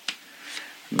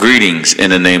Greetings in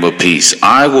the name of peace.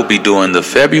 I will be doing the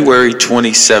February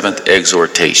 27th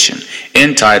exhortation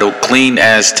entitled Clean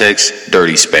Aztecs,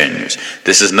 Dirty Spaniards.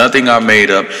 This is nothing I made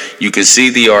up. You can see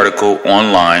the article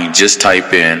online. Just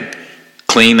type in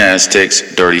Clean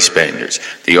Aztecs, Dirty Spaniards.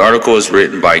 The article is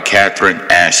written by Catherine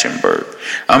Ashenberg.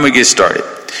 I'm going to get started.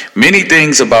 Many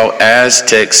things about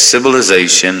Aztec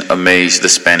civilization amazed the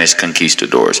Spanish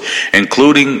conquistadors,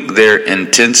 including their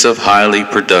intensive, highly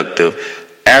productive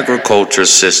agriculture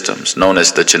systems known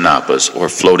as the chinapas or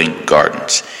floating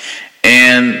gardens,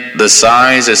 and the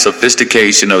size and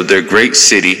sophistication of their great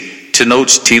city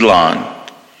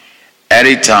Tenochtitlan at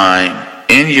a time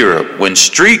in Europe when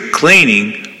street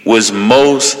cleaning was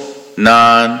most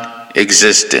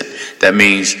non-existent. That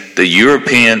means the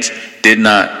Europeans did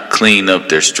not clean up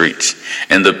their streets,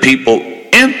 and the people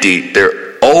emptied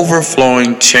their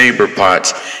overflowing chamber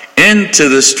pots into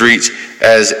the streets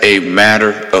as a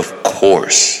matter of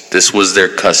course. This was their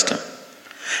custom.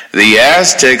 The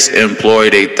Aztecs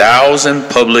employed 1,000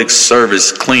 public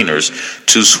service cleaners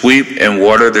to sweep and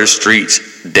water their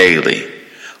streets daily,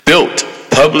 built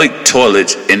public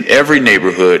toilets in every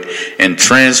neighborhood, and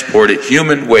transported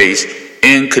human waste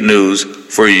in canoes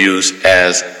for use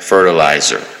as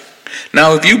fertilizer.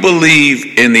 Now, if you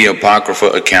believe in the Apocrypha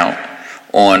account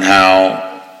on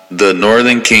how the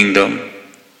Northern Kingdom,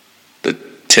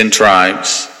 10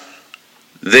 tribes,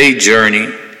 they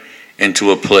journeyed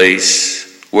into a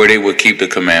place where they would keep the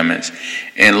commandments.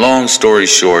 And long story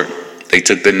short, they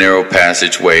took the narrow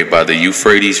passageway by the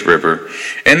Euphrates River,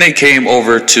 and they came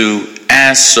over to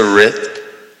Azareth,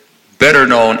 better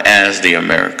known as the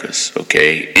Americas,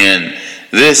 okay? And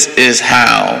this is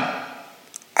how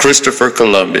Christopher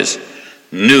Columbus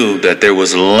knew that there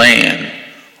was land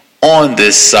on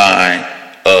this side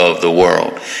of the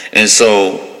world. And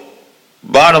so,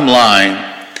 bottom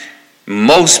line,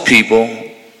 most people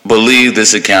believe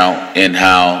this account in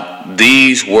how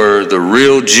these were the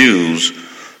real Jews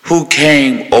who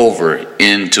came over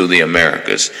into the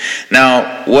Americas.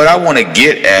 Now, what I want to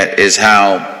get at is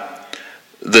how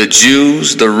the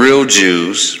Jews, the real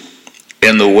Jews,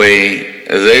 in the way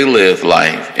they live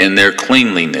life, in their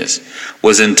cleanliness,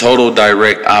 was in total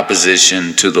direct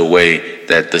opposition to the way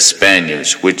that the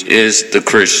Spaniards, which is the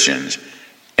Christians,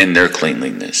 in their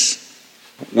cleanliness.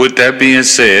 With that being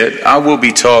said, I will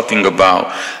be talking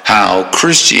about how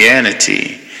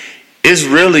Christianity is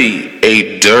really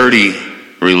a dirty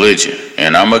religion.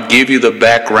 And I'm going to give you the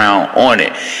background on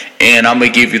it. And I'm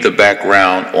going to give you the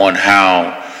background on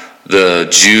how the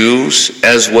Jews,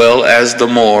 as well as the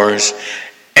Moors,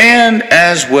 and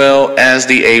as well as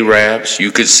the Arabs,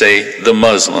 you could say the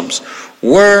Muslims,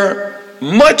 were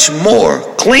much more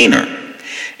cleaner.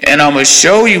 And I'm going to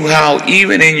show you how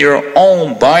even in your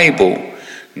own Bible,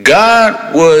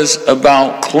 God was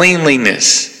about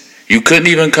cleanliness. You couldn't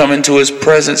even come into his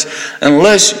presence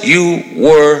unless you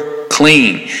were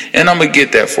clean. And I'm going to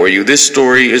get that for you. This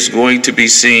story is going to be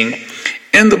seen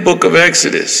in the book of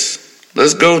Exodus.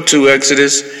 Let's go to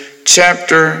Exodus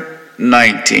chapter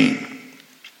 19.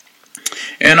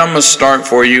 And I'm going to start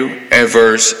for you at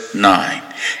verse 9.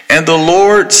 And the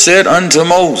Lord said unto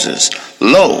Moses,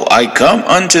 Lo, I come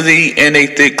unto thee in a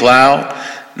thick cloud,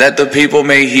 that the people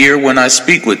may hear when I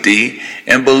speak with thee,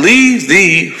 and believe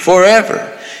thee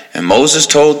forever. And Moses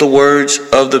told the words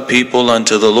of the people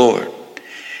unto the Lord.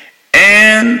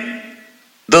 And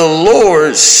the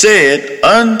Lord said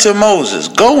unto Moses,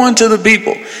 Go unto the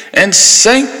people, and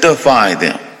sanctify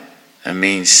them. That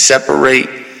means separate,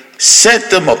 set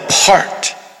them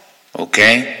apart.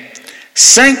 Okay?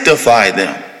 Sanctify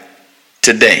them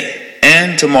today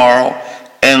and tomorrow,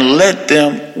 and let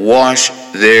them wash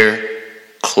their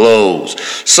clothes.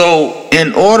 So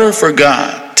in order for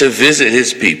God to visit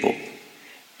his people,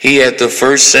 he had to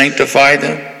first sanctify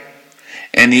them,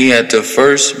 and he had to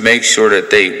first make sure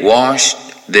that they washed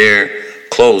their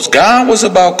clothes. God was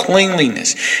about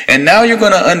cleanliness. And now you're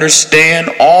going to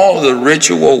understand all the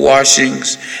ritual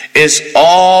washings is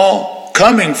all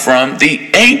coming from the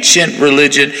ancient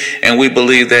religion, and we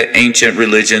believe that ancient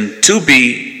religion to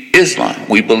be Islam.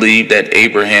 We believe that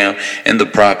Abraham and the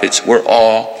prophets were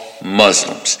all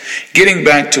Muslims. Getting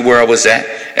back to where I was at,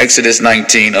 Exodus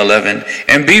 19:11,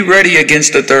 and be ready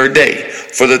against the third day.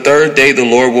 For the third day the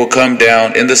Lord will come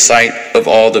down in the sight of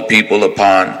all the people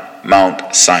upon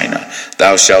Mount Sinai.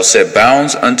 Thou shalt set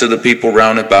bounds unto the people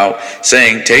round about,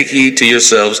 saying, Take heed to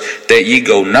yourselves that ye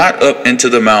go not up into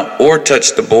the mount, or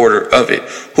touch the border of it.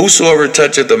 Whosoever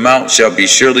toucheth the mount shall be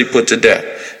surely put to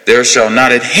death. There shall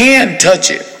not a hand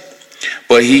touch it.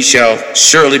 but he shall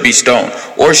surely be stoned,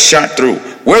 or shot through.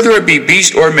 Whether it be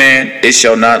beast or man, it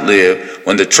shall not live.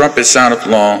 When the trumpet soundeth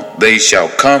long, they shall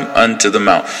come unto the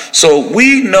mount. So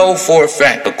we know for a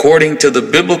fact, according to the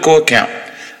biblical account,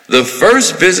 the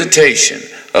first visitation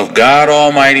of God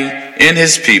Almighty in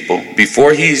his people,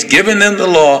 before he's given them the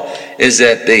law, is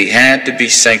that they had to be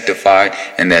sanctified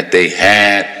and that they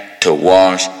had to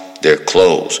wash their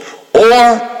clothes.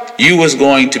 Or you was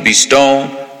going to be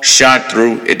stoned, shot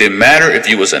through. It didn't matter if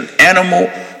you was an animal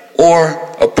or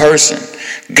a person.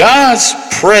 God's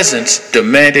presence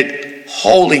demanded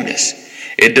holiness.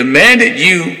 It demanded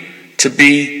you to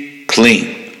be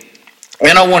clean.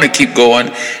 And I want to keep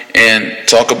going and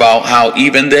talk about how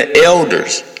even the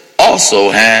elders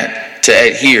also had to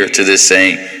adhere to this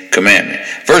same commandment.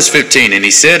 Verse 15, and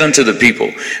he said unto the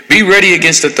people, be ready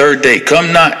against the third day.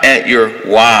 Come not at your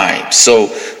wives. So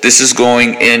this is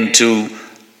going into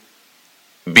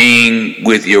being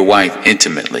with your wife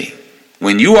intimately.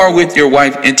 When you are with your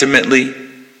wife intimately,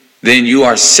 then you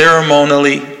are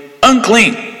ceremonially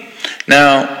unclean.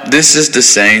 Now, this is the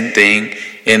same thing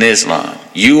in Islam.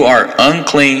 You are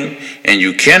unclean and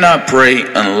you cannot pray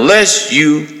unless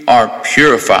you are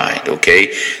purified,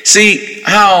 okay? See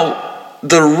how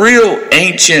the real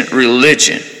ancient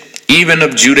religion, even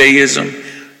of Judaism,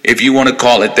 if you want to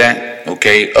call it that,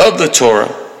 okay, of the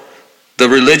Torah, the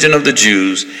religion of the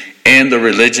Jews, and the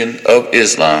religion of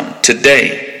Islam,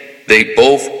 today, they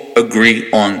both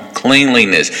agree on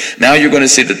cleanliness. Now you're going to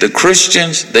see that the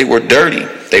Christians, they were dirty.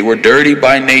 They were dirty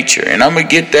by nature. And I'm going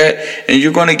to get that, and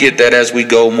you're going to get that as we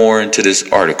go more into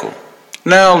this article.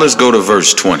 Now let's go to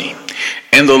verse 20.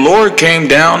 And the Lord came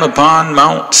down upon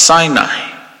Mount Sinai,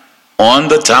 on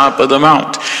the top of the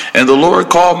mount. And the Lord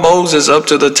called Moses up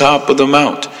to the top of the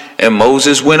mount. And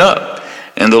Moses went up.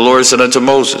 And the Lord said unto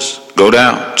Moses, go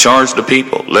down, charge the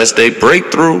people, lest they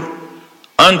break through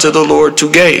unto the Lord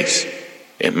to gaze,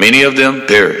 and many of them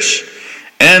perish.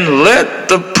 And let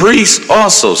the priests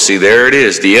also, see there it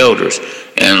is, the elders,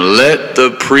 and let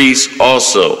the priests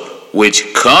also,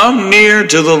 which come near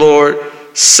to the Lord,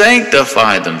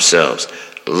 sanctify themselves,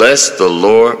 lest the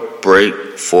Lord break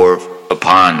forth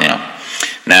upon them.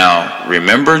 Now,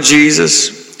 remember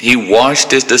Jesus, he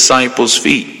washed his disciples'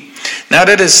 feet. Now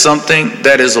that is something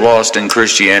that is lost in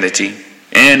Christianity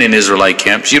and in Israelite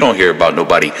camps. You don't hear about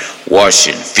nobody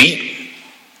washing feet.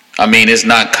 I mean, it's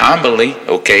not commonly,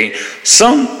 okay?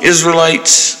 Some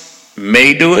Israelites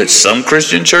may do it. Some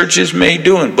Christian churches may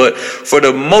do it. But for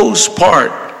the most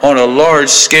part, on a large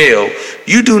scale,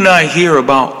 you do not hear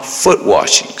about foot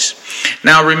washings.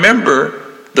 Now remember,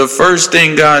 the first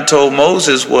thing God told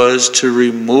Moses was to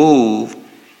remove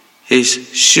his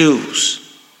shoes.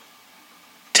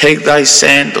 Take thy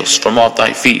sandals from off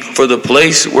thy feet, for the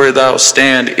place where thou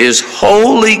stand is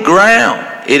holy ground.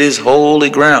 It is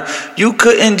holy ground. You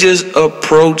couldn't just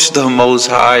approach the Most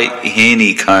High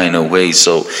any kind of way.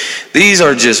 So these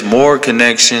are just more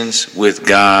connections with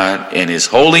God and his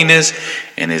holiness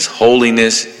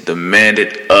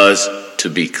demanded us to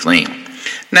be clean.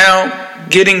 Now,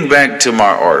 getting back to my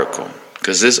article,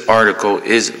 because this article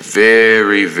is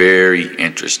very, very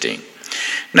interesting.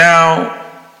 Now,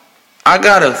 I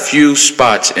got a few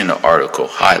spots in the article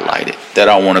highlighted that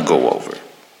I want to go over.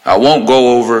 I won't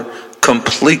go over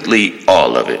completely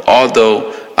all of it,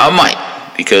 although I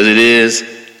might, because it is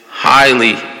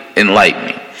highly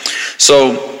enlightening.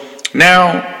 So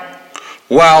now,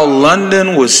 while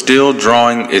London was still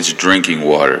drawing its drinking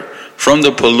water from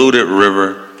the polluted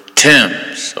river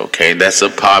Thames, okay, that's a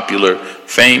popular,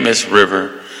 famous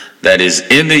river that is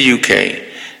in the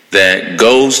UK that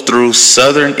goes through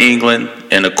southern England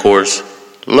and, of course,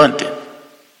 London.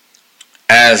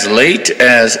 As late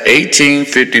as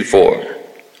 1854,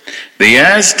 the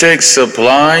Aztecs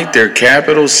supplied their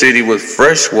capital city with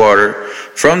fresh water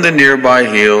from the nearby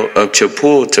hill of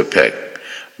Chapultepec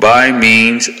by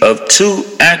means of two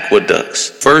aqueducts,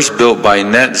 first built by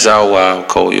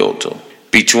Netzahualcoyotl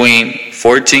between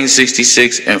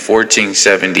 1466 and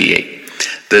 1478.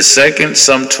 The second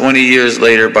some 20 years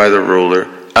later by the ruler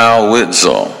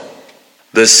Alhuitzal.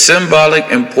 The symbolic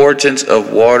importance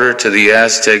of water to the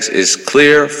Aztecs is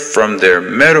clear from their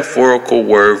metaphorical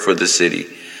word for the city,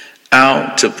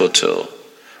 Altepotl,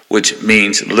 which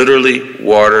means literally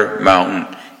water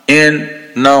mountain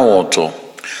in Nahuatl.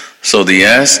 So the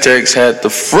Aztecs had the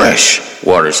fresh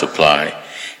water supply,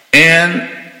 and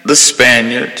the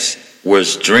Spaniards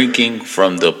was drinking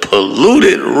from the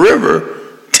polluted river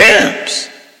Thames.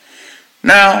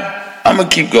 Now, I'm going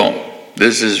to keep going.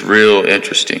 This is real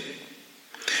interesting.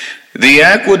 The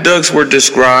aqueducts were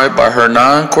described by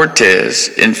Hernan Cortez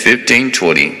in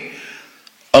 1520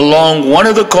 Along one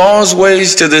of the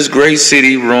causeways to this great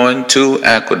city run 2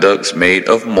 aqueducts made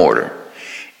of mortar.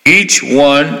 Each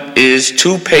one is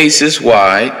 2 paces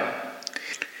wide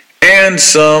and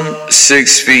some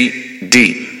 6 feet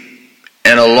deep.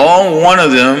 And along one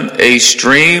of them a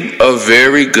stream of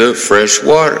very good fresh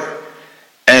water,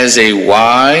 as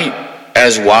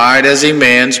wide as a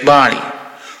man's body,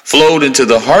 flowed into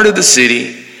the heart of the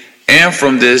city, and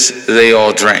from this they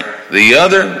all drank. The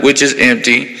other, which is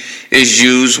empty, is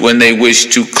used when they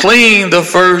wish to clean the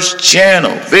first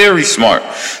channel. Very smart.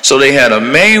 So they had a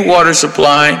main water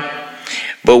supply,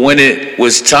 but when it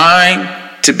was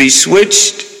time to be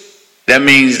switched, that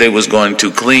means they was going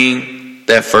to clean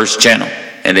that first channel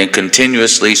and then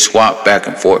continuously swap back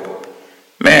and forth.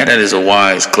 Man, that is a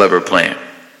wise, clever plan.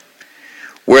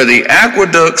 Where the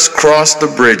aqueducts cross the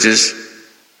bridges,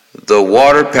 the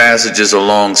water passages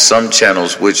along some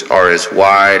channels which are as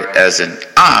wide as an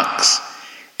ox,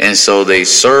 and so they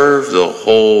serve the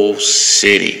whole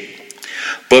city.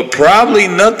 But probably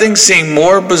nothing seemed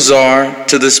more bizarre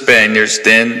to the Spaniards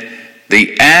than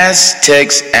the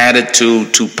Aztecs'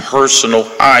 attitude to personal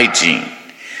hygiene.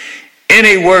 In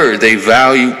a word, they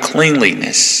value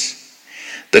cleanliness.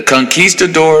 The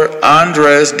conquistador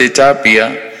Andres de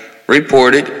Tapia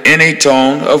reported in a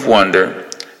tone of wonder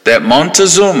that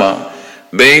Montezuma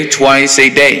bathed twice a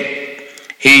day.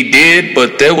 He did,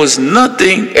 but there was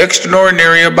nothing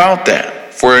extraordinary about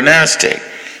that for an Aztec,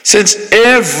 since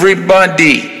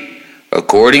everybody,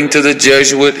 according to the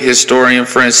Jesuit historian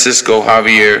Francisco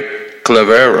Javier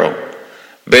Clavero,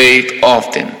 bathed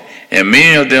often, and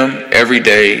many of them every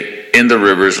day in the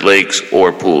rivers, lakes,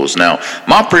 or pools. Now,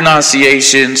 my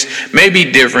pronunciations may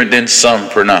be different than some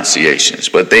pronunciations,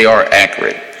 but they are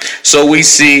accurate. So we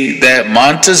see that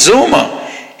Montezuma,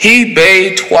 he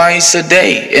bathed twice a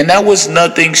day, and that was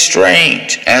nothing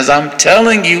strange. As I'm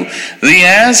telling you, the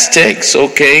Aztecs,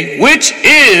 okay, which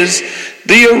is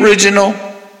the original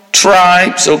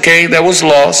tribes, okay, that was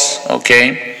lost,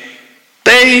 okay,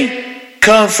 they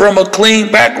come from a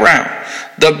clean background.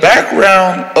 The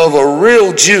background of a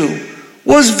real Jew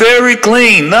was very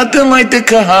clean, nothing like the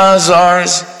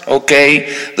Khazars,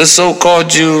 okay, the so-called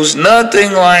Jews,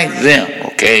 nothing like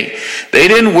them, okay. They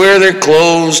didn't wear their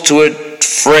clothes to a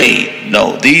frayed.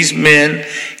 No, these men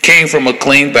came from a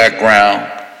clean background,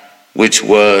 which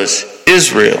was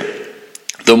Israel,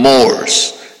 the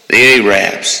Moors, the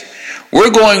Arabs.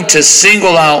 We're going to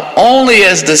single out only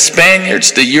as the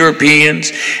Spaniards, the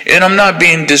Europeans, and I'm not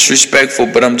being disrespectful,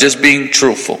 but I'm just being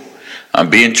truthful. I'm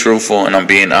being truthful and I'm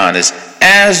being honest,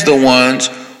 as the ones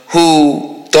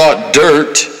who thought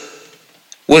dirt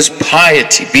was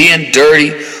piety. Being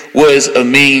dirty was a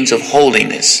means of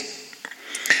holiness.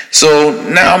 So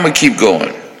now I'm going to keep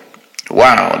going.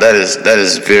 Wow, that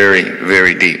is very,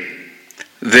 very deep.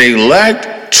 They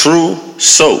lacked true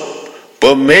soap,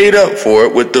 but made up for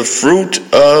it with the fruit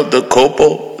of the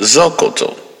copo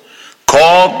zocotl,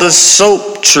 called the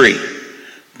soap tree,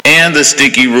 and the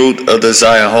sticky root of the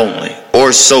zayahomli,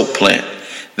 or soap plant.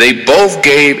 They both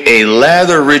gave a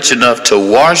lather rich enough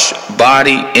to wash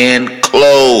body and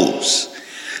clothes.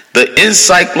 The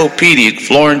Encyclopedic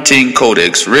Florentine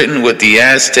Codex, written with the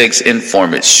Aztecs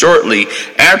informant shortly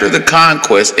after the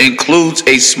conquest, includes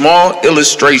a small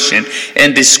illustration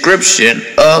and description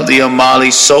of the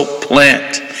Amali soap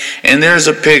plant. And there's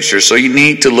a picture, so you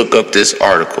need to look up this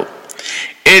article.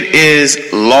 It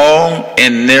is long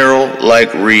and narrow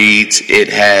like reeds. It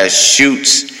has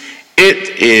shoots.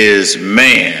 It is,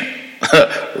 man,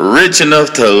 rich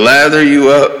enough to lather you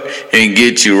up and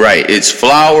get you right. It's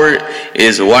flowered,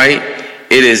 it's white,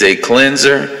 it is a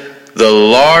cleanser. The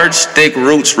large thick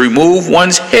roots remove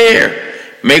one's hair,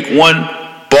 make one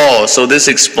bald. So this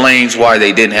explains why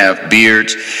they didn't have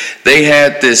beards. They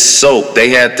had this soap, they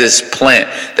had this plant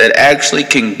that actually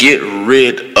can get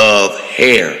rid of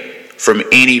hair from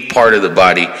any part of the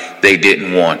body they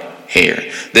didn't want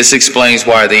hair. This explains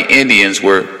why the Indians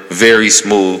were very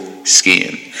smooth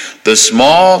skinned. The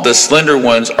small, the slender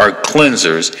ones are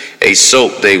cleansers, a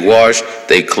soap. They wash,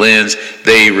 they cleanse,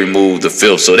 they remove the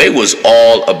filth. So they was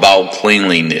all about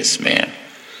cleanliness, man.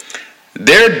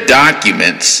 Their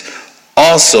documents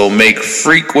also make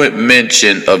frequent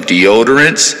mention of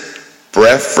deodorants,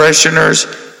 breath fresheners,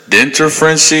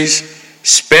 dentifrices.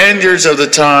 Spaniards of the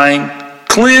time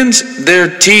cleanse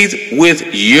their teeth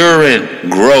with urine.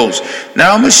 Gross.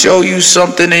 Now I'm going to show you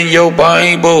something in your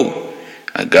Bible.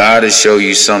 I gotta show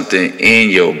you something in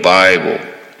your Bible.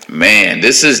 Man,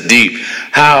 this is deep.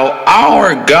 How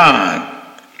our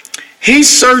God, He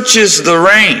searches the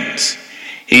reins.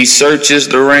 He searches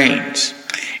the reins.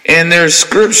 And there's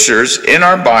scriptures in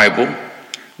our Bible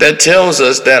that tells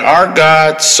us that our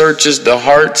God searches the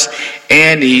hearts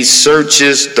and he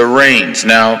searches the reins.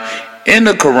 Now, in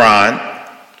the Quran,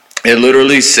 it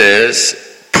literally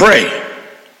says, pray.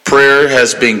 Prayer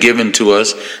has been given to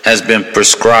us, has been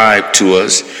prescribed to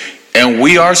us, and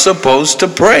we are supposed to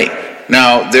pray.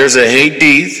 Now, there's a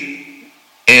hadith,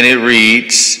 and it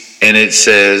reads, and it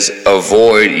says,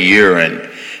 avoid urine,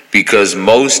 because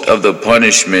most of the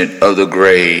punishment of the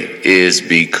grave is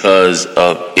because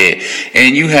of it.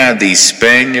 And you have these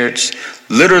Spaniards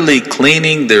literally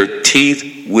cleaning their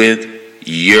teeth with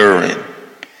urine.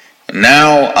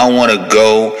 Now I want to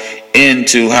go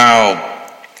into how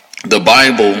the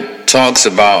Bible talks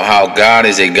about how God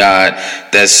is a God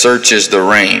that searches the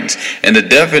reins. And the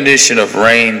definition of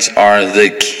reins are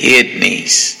the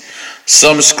kidneys.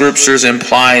 Some scriptures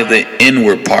imply the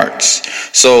inward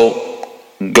parts. So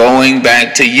going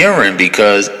back to urine,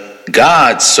 because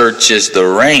God searches the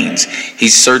reins. He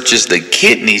searches the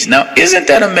kidneys. Now, isn't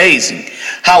that amazing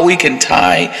how we can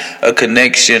tie a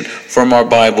connection from our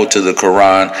Bible to the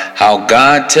Quran? How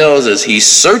God tells us he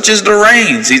searches the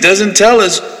reins. He doesn't tell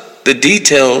us the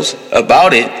details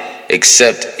about it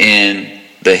except in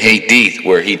the hadith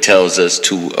where he tells us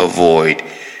to avoid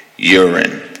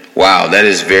urine. Wow, that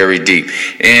is very deep.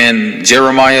 In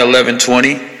Jeremiah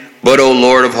 11:20, but O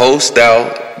Lord of hosts,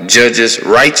 thou judgest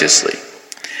righteously,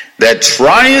 that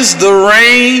triest the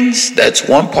reins, that's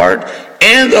one part,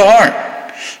 and the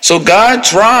heart. So God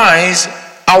tries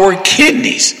our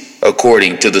kidneys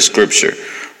according to the scripture.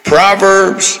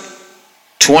 Proverbs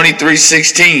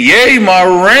 23:16, yea, my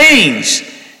reins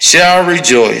shall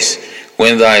rejoice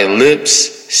when thy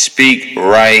lips speak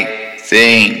right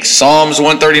things. Psalms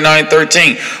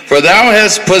 139:13, for thou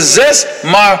hast possessed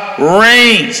my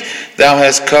reins, thou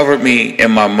hast covered me in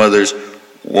my mother's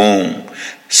womb.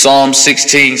 Psalm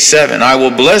 16:7, I will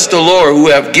bless the Lord who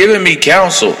have given me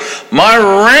counsel. My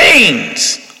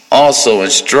reins also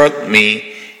instruct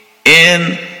me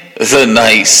in the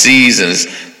night seasons.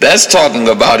 That's talking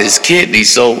about his kidney.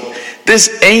 So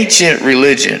this ancient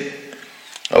religion,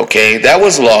 okay, that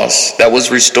was lost, that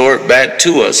was restored back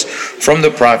to us from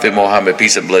the Prophet Muhammad,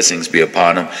 peace and blessings be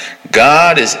upon him.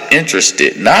 God is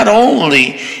interested not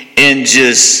only in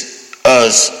just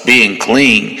us being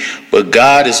clean, but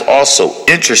God is also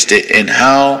interested in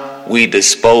how we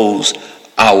dispose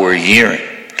our urine.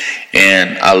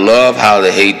 And I love how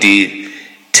the hadith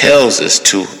tells us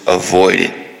to avoid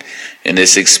it. And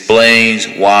this explains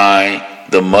why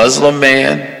the Muslim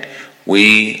man,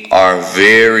 we are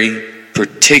very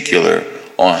particular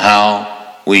on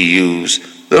how we use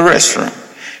the restroom.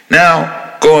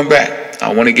 Now, going back,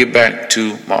 I want to get back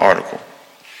to my article.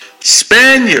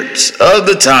 Spaniards of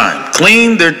the time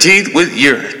cleaned their teeth with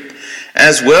urine,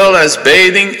 as well as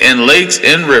bathing in lakes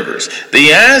and rivers.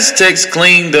 The Aztecs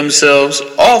cleaned themselves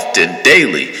often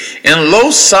daily in low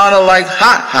sauna-like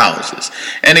hot houses.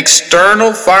 An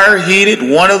external fire heated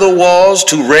one of the walls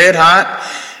to red hot,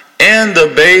 and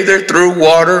the bather threw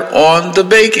water on the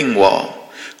baking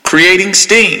wall, creating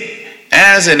steam.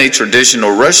 As in a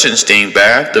traditional Russian steam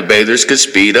bath, the bathers could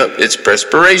speed up its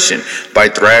perspiration by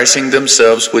thrashing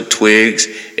themselves with twigs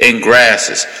and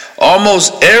grasses.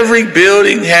 Almost every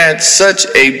building had such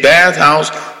a bathhouse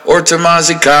or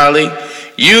temazicali,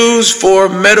 used for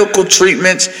medical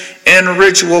treatments and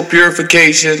ritual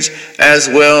purifications, as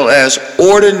well as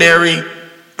ordinary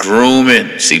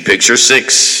grooming. See picture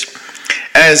 6.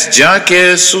 As Jacques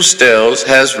Soustelles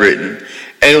has written,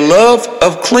 a love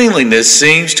of cleanliness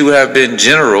seems to have been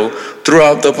general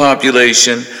throughout the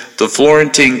population. The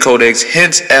Florentine Codex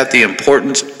hints at the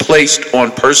importance placed on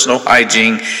personal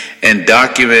hygiene and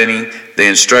documenting the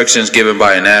instructions given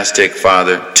by an Aztec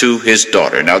father to his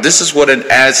daughter. Now, this is what an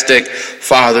Aztec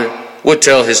father would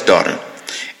tell his daughter.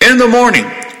 In the morning,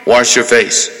 wash your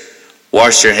face,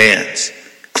 wash your hands,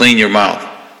 clean your mouth.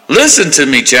 Listen to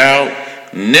me, child.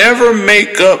 Never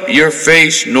make up your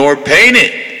face nor paint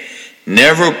it.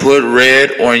 Never put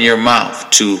red on your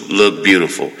mouth to look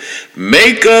beautiful.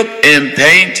 Makeup and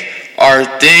paint are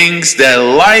things that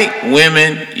light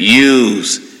women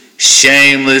use.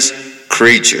 Shameless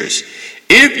creatures.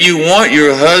 If you want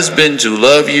your husband to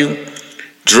love you,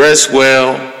 dress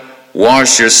well,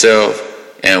 wash yourself,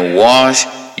 and wash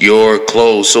your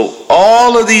clothes. So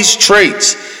all of these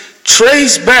traits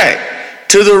trace back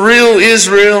to the real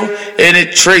Israel, and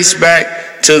it traced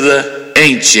back to the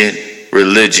ancient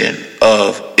religion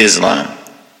of Islam.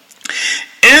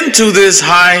 Into this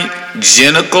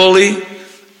hygienically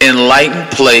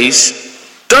enlightened place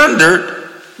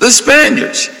thundered the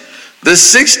Spaniards. The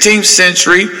 16th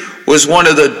century was one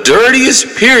of the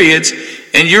dirtiest periods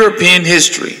in European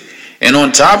history. And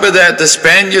on top of that, the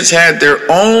Spaniards had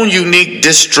their own unique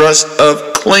distrust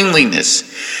of cleanliness.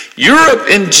 Europe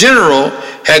in general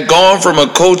had gone from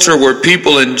a culture where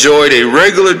people enjoyed a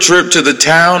regular trip to the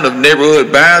town of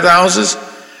neighborhood bathhouses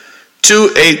to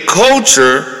a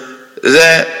culture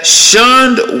that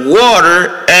shunned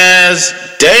water as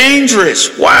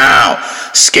dangerous. Wow.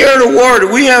 Scared of water.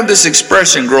 We have this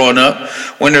expression growing up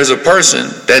when there's a person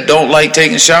that don't like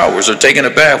taking showers or taking a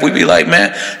bath. We be like,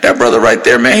 man, that brother right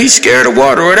there, man, he's scared of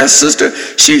water. Or that sister,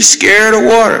 she's scared of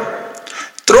water.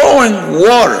 Throwing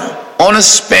water on a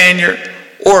Spaniard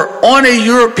or on a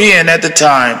European at the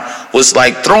time was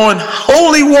like throwing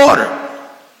holy water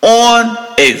on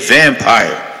a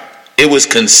vampire. It was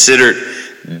considered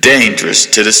dangerous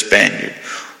to the Spaniard.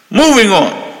 Moving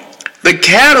on. The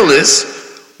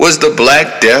catalyst was the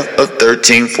Black Death of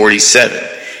 1347,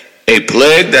 a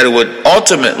plague that would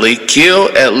ultimately kill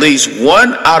at least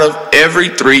 1 out of every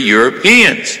 3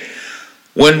 Europeans.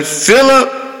 When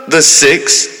Philip VI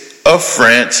of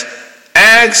France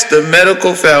asked the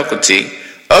medical faculty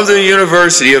of the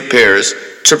University of Paris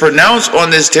to pronounce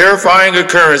on this terrifying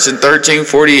occurrence in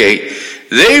 1348,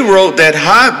 they wrote that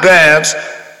hot baths,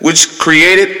 which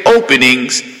created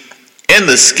openings in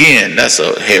the skin, that's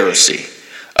a heresy,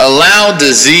 allowed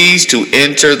disease to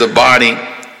enter the body.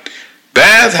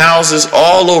 Bathhouses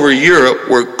all over Europe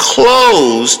were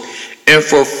closed, and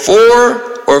for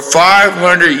 400 or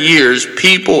 500 years,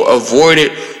 people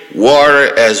avoided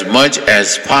water as much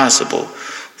as possible.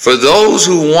 For those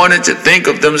who wanted to think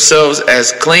of themselves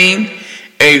as clean,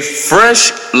 a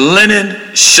fresh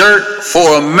linen shirt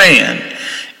for a man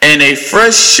and a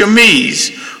fresh chemise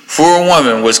for a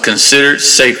woman was considered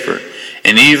safer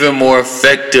and even more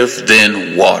effective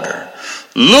than water.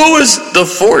 Louis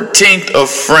XIV of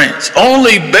France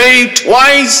only bathed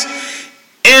twice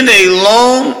in a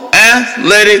long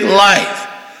athletic life,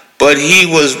 but he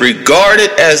was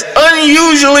regarded as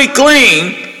unusually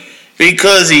clean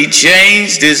because he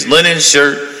changed his linen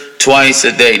shirt twice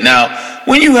a day. Now,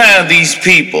 when you have these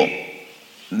people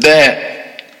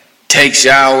that take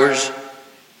showers,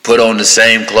 put on the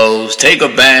same clothes, take a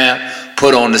bath,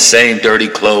 put on the same dirty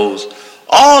clothes,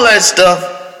 all that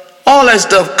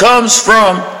stuff comes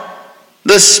from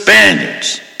the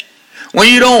Spaniards. When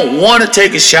you don't want to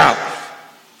take a shower,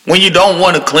 when you don't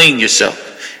want to clean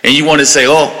yourself, and you want to say,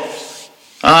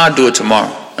 I'll do it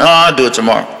tomorrow.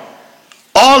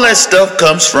 All that stuff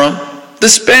comes from the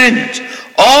Spaniards.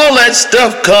 All that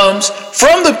stuff comes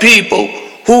from the people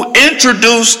who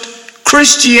introduced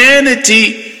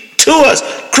Christianity to us.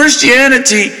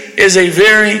 Christianity is a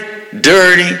very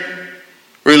dirty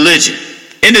religion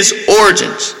in its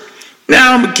origins.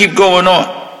 Now I'm going to keep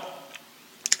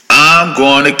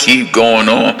going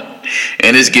on.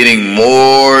 And it's getting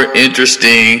more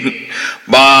interesting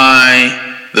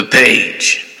by the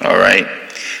page. All right.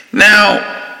 Now,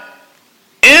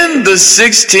 in the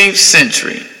 16th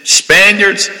century,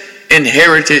 Spaniards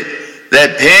inherited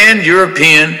that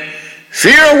pan-European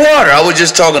fear of water. I was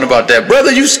just talking about that.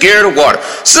 Brother, you scared of water.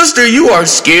 Sister, you are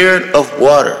scared of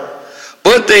water.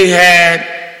 But they had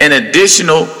an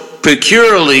additional,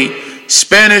 peculiarly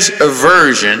Spanish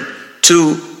aversion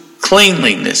to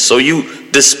cleanliness. So you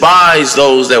despise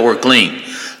those that were clean.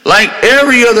 Like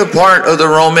every other part of the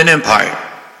Roman Empire.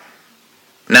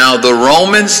 Now, the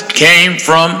Romans came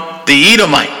from the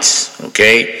Edomites,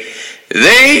 okay?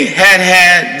 They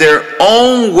had their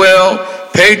own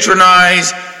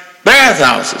well-patronized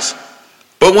bathhouses.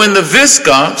 But when the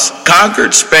Visigoths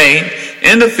conquered Spain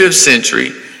in the 5th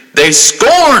century, they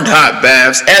scorned hot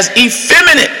baths as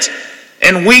effeminate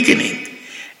and weakening,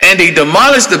 and they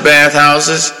demolished the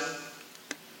bathhouses.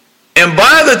 And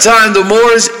by the time the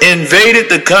Moors invaded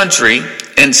the country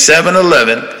in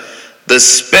 711, the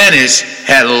Spanish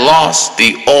had lost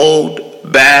the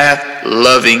old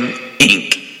bath-loving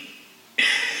ink.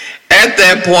 At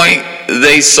that point,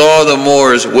 they saw the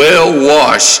Moors'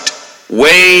 well-washed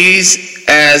ways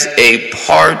as a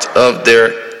part of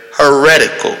their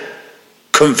heretical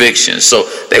convictions. So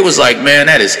they was like, man,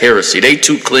 that is heresy. They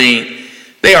too clean.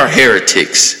 They are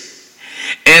heretics.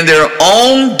 And their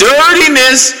own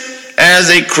dirtiness as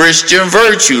a Christian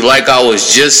virtue, like I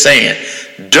was just saying.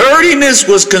 Dirtiness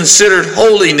was considered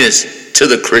holiness to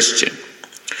the Christian.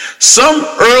 Some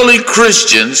early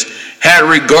Christians had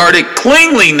regarded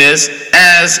cleanliness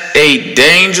as a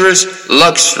dangerous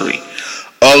luxury,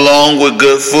 along with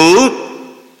good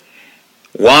food,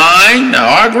 wine, now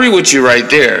I agree with you right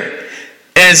there,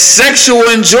 and sexual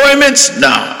enjoyments, no,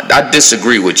 I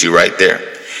disagree with you right there,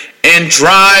 and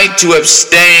tried to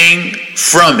abstain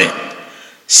from it.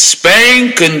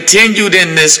 Spain continued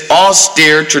in this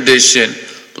austere tradition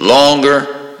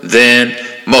longer than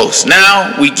most.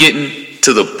 Now we getting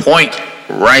to the point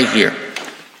right here.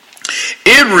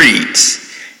 It reads,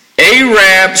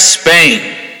 Arab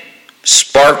Spain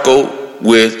sparkled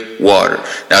with water.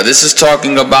 Now this is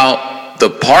talking about the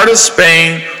part of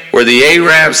Spain where the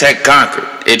Arabs had conquered.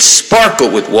 It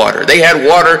sparkled with water. They had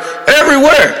water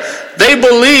everywhere. They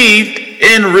believed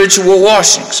in ritual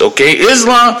washings. Okay,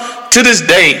 Islam, to this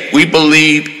day, we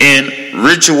believe in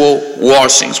ritual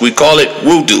washings. We call it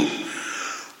wudu.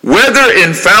 Whether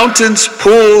in fountains,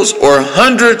 pools, or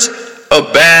hundreds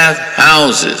of bath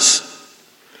houses.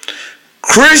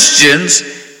 Christians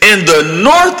in the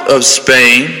north of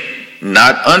Spain,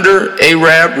 not under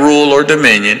Arab rule or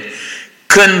dominion,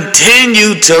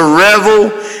 continue to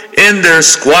revel in their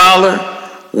squalor,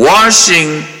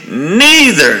 washing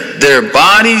neither their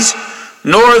bodies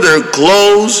nor their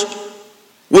clothes,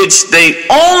 which they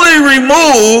only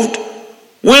removed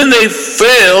when they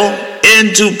fell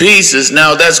into pieces.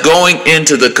 Now that's going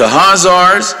into the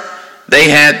Khazars. They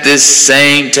had this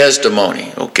same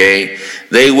testimony, okay?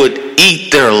 They would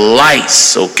eat their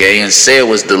lice, okay, and say it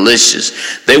was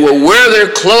delicious. They would wear their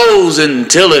clothes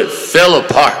until it fell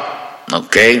apart,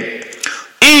 okay?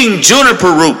 Eating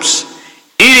juniper roots,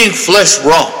 eating flesh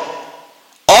raw.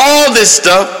 All this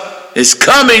stuff is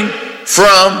coming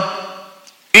from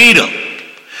Edom,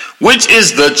 which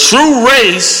is the true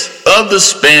race of the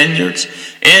Spaniards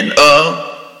and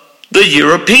of the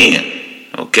European,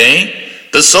 okay?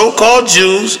 The so-called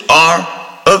Jews are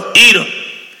of Edom,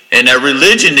 and their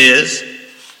religion is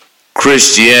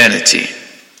Christianity.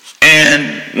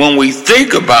 And when we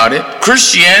think about it,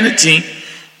 Christianity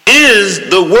is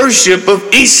the worship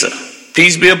of Esau,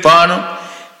 peace be upon him,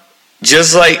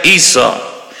 just like Esau.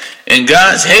 And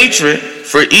God's hatred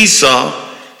for Esau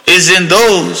is in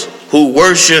those who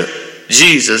worship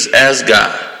Jesus as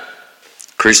God.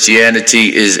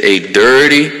 Christianity is a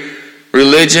dirty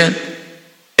religion,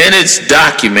 and it's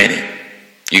documented.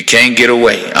 You can't get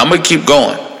away. I'm going to keep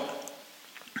going.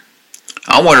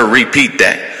 I want to repeat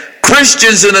that.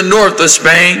 Christians in the north of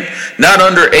Spain, not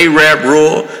under Arab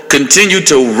rule, continue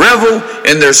to revel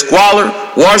in their squalor,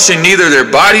 washing neither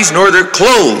their bodies nor their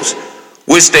clothes,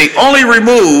 which they only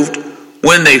removed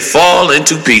when they fall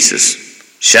into pieces.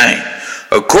 Shame.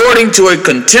 According to a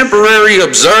contemporary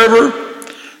observer,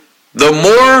 the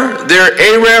more their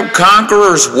Arab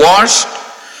conquerors washed,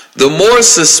 the more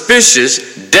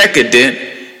suspicious, decadent,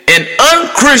 and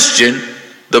unchristian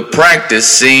the practice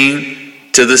seemed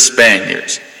to the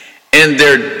Spaniards. And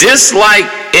their dislike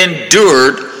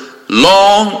endured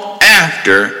long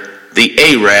after the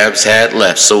Arabs had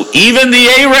left. So even the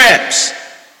Arabs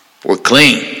were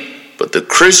clean, but the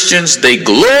Christians, they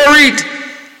gloried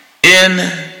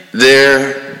in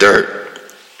their dirt.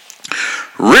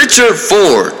 Richard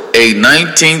Ford, a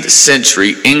 19th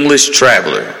century English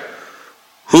traveler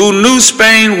who knew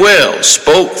Spain well,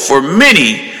 spoke for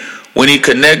many when he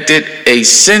connected a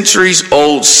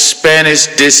centuries-old Spanish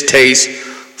distaste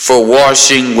for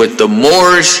washing with the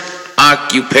Moorish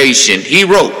occupation. He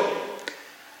wrote,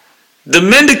 "The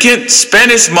mendicant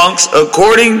Spanish monks,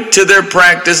 according to their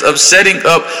practice of setting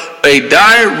up a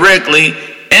directly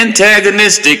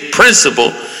antagonistic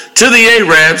principle to the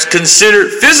Arabs,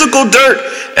 considered physical dirt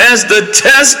as the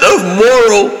test of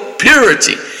moral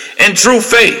purity and true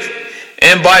faith.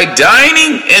 And by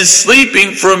dining and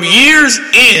sleeping from year's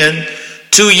end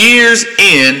to year's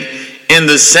end in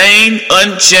the same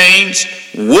unchanged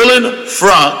woolen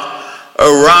frock,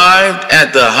 arrived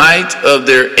at the height of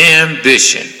their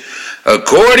ambition.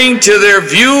 According to their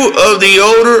view of the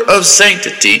odor of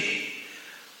sanctity,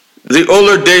 the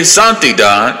olor de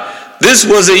santidad, this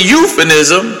was a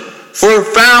euphemism for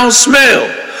foul smell,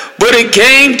 but it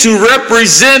came to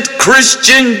represent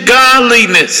Christian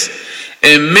godliness.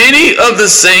 And many of the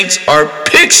saints are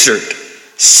pictured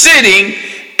sitting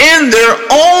in their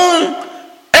own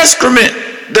excrement,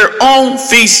 their own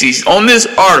feces. On this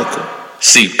article,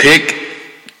 see Pic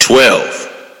 12.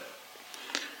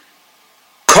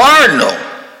 Cardinal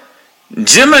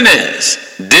Jimenez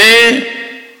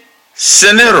de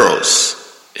Cisneros,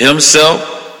 himself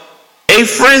a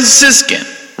Franciscan,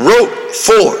 wrote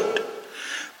Ford,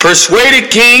 persuaded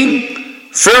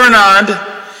King Ferdinand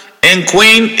and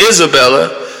Queen Isabella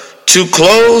to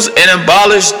close and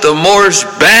abolish the Moorish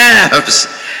baths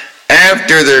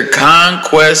after their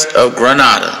conquest of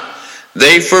Granada.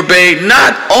 They forbade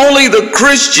not only the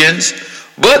Christians,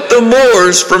 but the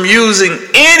Moors from using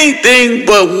anything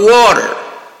but water.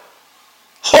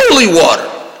 Holy water.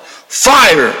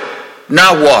 Fire,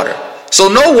 not water. So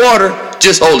no water,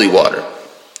 just holy water.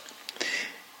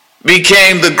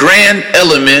 Became the grand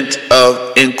element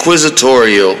of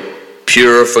inquisitorial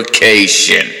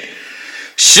purification.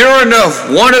 Sure enough,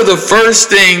 one of the first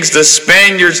things the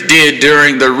Spaniards did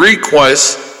during the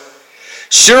reconquest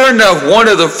Sure enough, one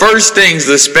of the first things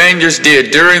the Spaniards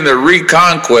did during the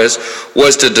reconquest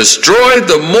was to destroy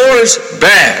the Moorish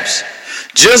baths,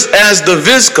 just as the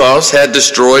Visigoths had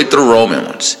destroyed the Roman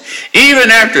ones.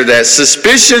 Even after that,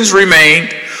 suspicions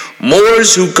remained.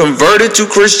 Moors who converted to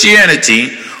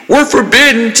Christianity were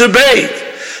forbidden to bathe.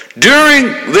 During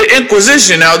the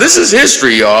Inquisition, now this is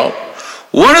history, y'all,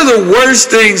 one of the worst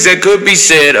things that could be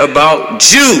said about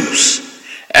Jews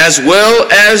as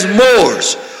well as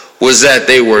Moors was that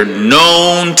they were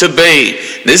known to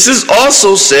bathe. This is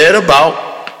also said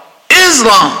about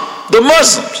Islam, the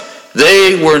Muslims.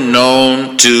 They were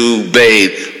known to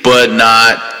bathe, but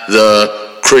not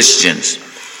the Christians.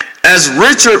 As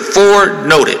Richard Ford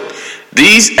noted,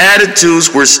 these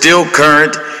attitudes were still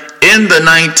current in the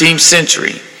 19th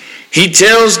century. He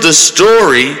tells the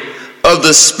story of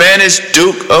the Spanish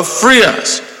Duke of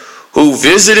Frias, who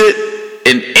visited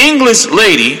an English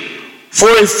lady for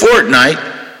a fortnight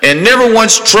and never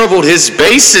once troubled his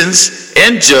basins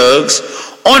and jugs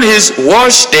on his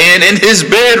washstand in his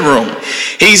bedroom.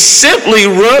 He simply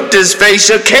rubbed his face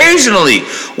occasionally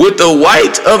with the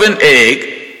white of an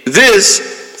egg.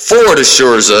 This, Ford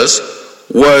assures us,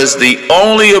 was the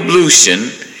only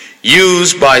ablution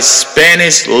used by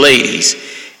Spanish ladies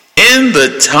in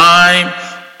the time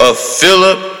of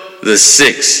Philip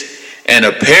VI, and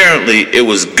apparently it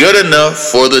was good enough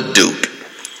for the Duke.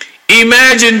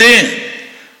 Imagine then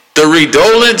the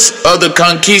redolence of the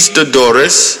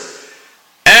conquistadores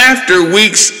after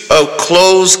weeks of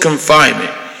close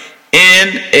confinement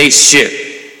in a ship.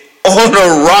 On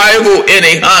arrival in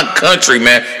a hot country,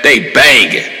 man, they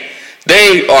banging.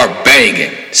 They are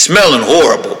banging, smelling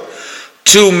horrible.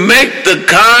 To make the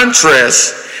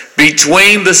contrast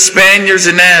between the Spaniards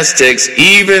and Aztecs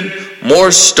even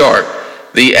more stark,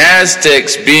 the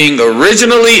Aztecs, being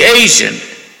originally Asian,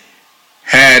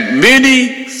 had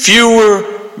many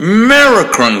fewer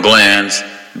Marican glands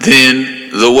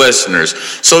than the Westerners.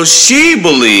 So she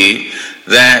believed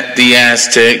that the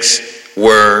Aztecs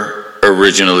were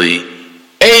originally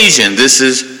Asian. This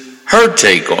is her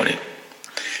take on it.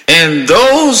 And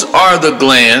those are the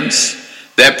glands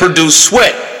that produce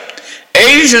sweat.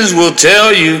 Asians will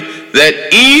tell you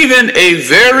that even a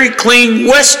very clean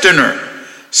Westerner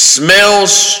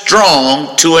smells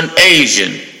strong to an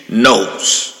Asian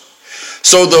nose.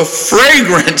 So the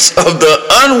fragrance of the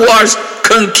unwashed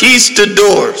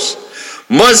conquistadors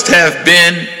must have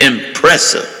been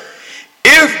impressive,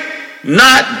 if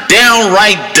not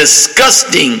downright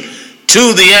disgusting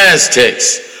to the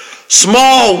Aztecs.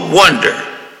 Small wonder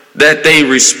that they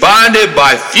responded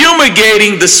by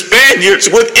fumigating the Spaniards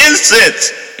with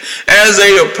incense as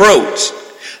they approached.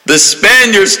 The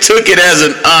Spaniards took it as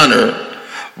an honor,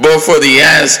 but for the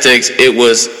Aztecs it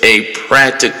was a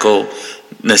practical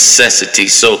necessity.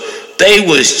 So they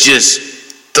was just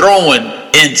throwing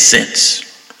incense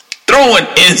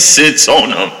on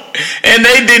them, and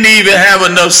they didn't even have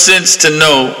enough sense to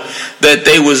know that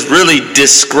they was really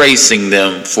disgracing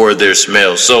them for their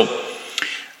smell. So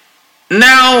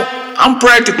now I'm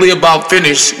practically about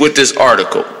finished with this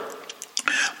article,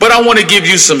 but I want to give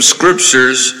you some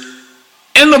scriptures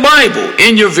in the Bible,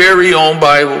 in your very own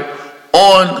Bible,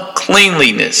 on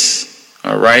cleanliness.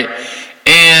 All right.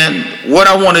 And what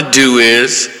I want to do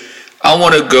is I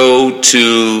want to go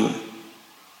to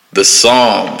the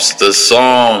Psalms. The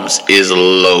Psalms is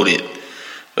loaded.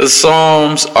 The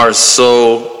Psalms are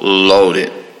so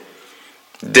loaded.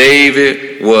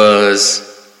 David was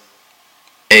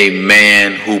a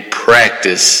man who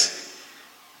practiced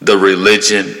the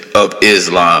religion of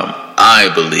Islam, I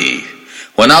believe.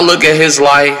 When I look at his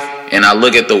life and I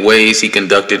look at the ways he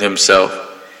conducted himself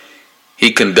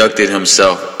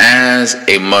as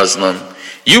a Muslim.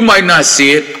 You might not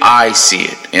see it, I see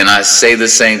it. And I say the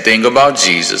same thing about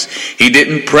Jesus. He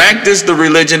didn't practice the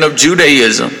religion of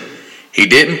Judaism. He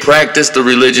didn't practice the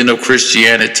religion of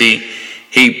Christianity.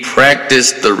 He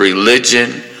practiced the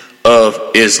religion of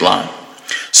Islam.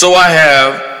 So I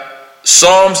have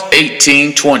Psalms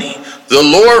 18:20. The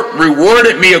Lord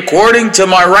rewarded me according to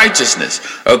my righteousness.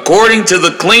 According to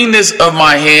the cleanness of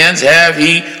my hands have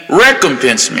he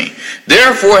recompensed me.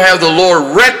 Therefore have the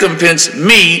Lord recompensed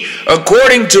me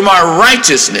according to my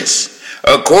righteousness,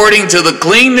 according to the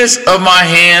cleanness of my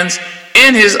hands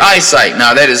in his eyesight.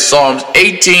 Now that is Psalms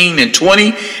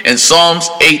 18:20 and Psalms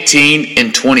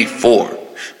 18:24.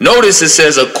 Notice it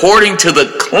says, according to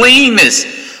the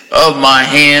cleanness of my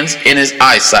hands in his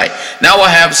eyesight. Now I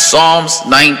have Psalms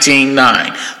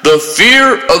 19:9. The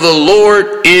fear of the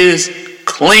Lord is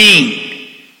clean,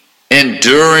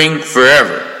 enduring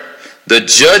forever. The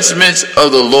judgments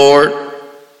of the Lord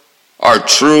are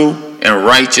true and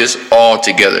righteous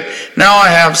altogether. Now I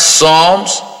have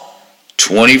Psalms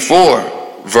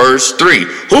 24, verse 3.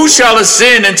 Who shall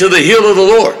ascend into the hill of the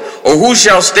Lord? Or who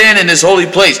shall stand in his holy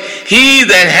place? He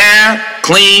that hath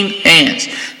clean hands.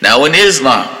 Now in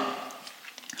Islam,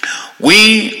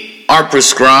 we are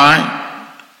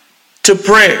prescribed to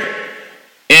prayer.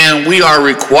 And we are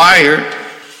required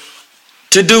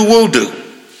to do wudu.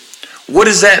 What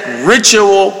is that?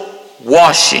 Ritual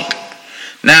washing.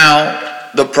 Now,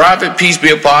 the Prophet, peace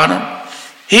be upon him,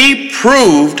 he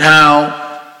proved how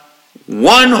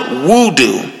one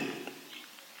wudu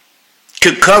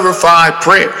could cover 5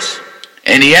 prayers.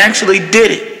 And he actually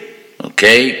did it.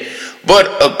 Okay? But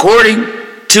according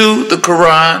to the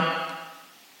Quran,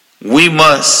 we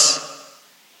must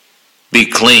be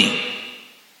clean.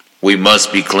 We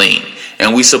must be clean.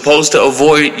 And we're supposed to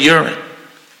avoid urine.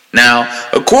 Now,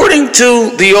 according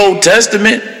to the Old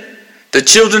Testament, the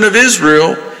children of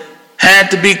Israel had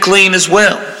to be clean as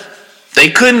well. They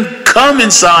couldn't come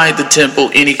inside the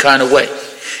temple any kind of way.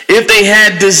 If they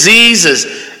had diseases,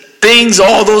 things,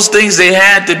 all those things, they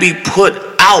had to be put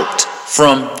out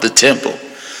from the temple.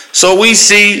 So we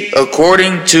see,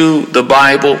 according to the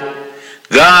Bible,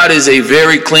 God is a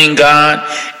very clean God.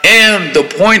 And the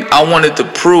point I wanted to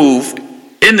prove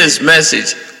in this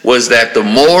message was that the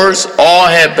Moors all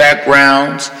had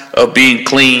backgrounds of being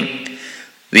clean.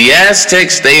 The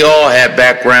Aztecs, they all had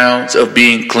backgrounds of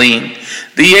being clean.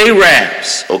 The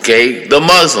Arabs, okay, the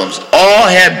Muslims, all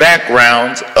had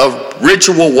backgrounds of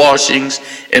ritual washings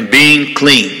and being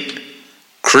clean.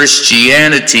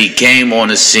 Christianity came on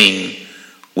the scene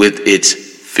with its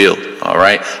filth, all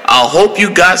right? I hope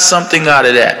you got something out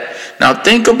of that. Now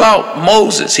think about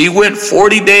Moses. He went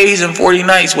 40 days and 40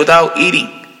 nights without eating.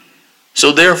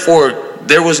 So therefore,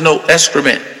 there was no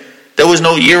excrement. There was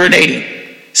no urinating.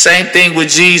 Same thing with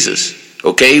Jesus.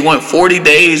 Okay, he went 40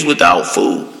 days without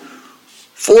food.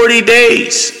 40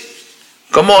 days.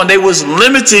 Come on, they was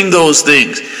limiting those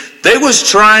things. They was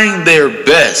trying their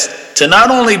best to not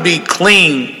only be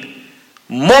clean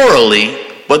morally,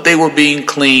 but they were being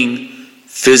clean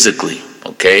physically.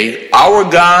 Okay, our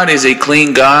God is a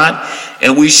clean God,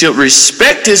 and we should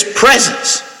respect his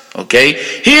presence. Okay,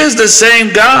 he is the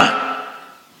same God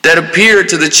that appeared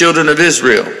to the children of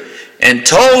Israel and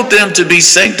told them to be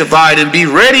sanctified and be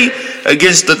ready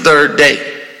against the third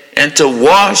day and to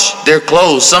wash their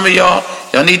clothes. Some of y'all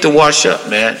need to wash up,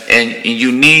 man, and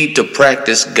you need to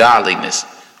practice godliness.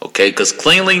 Okay, because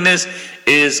cleanliness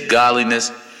is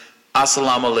godliness.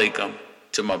 Assalamu alaikum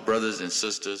to my brothers and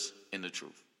sisters in the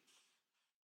truth.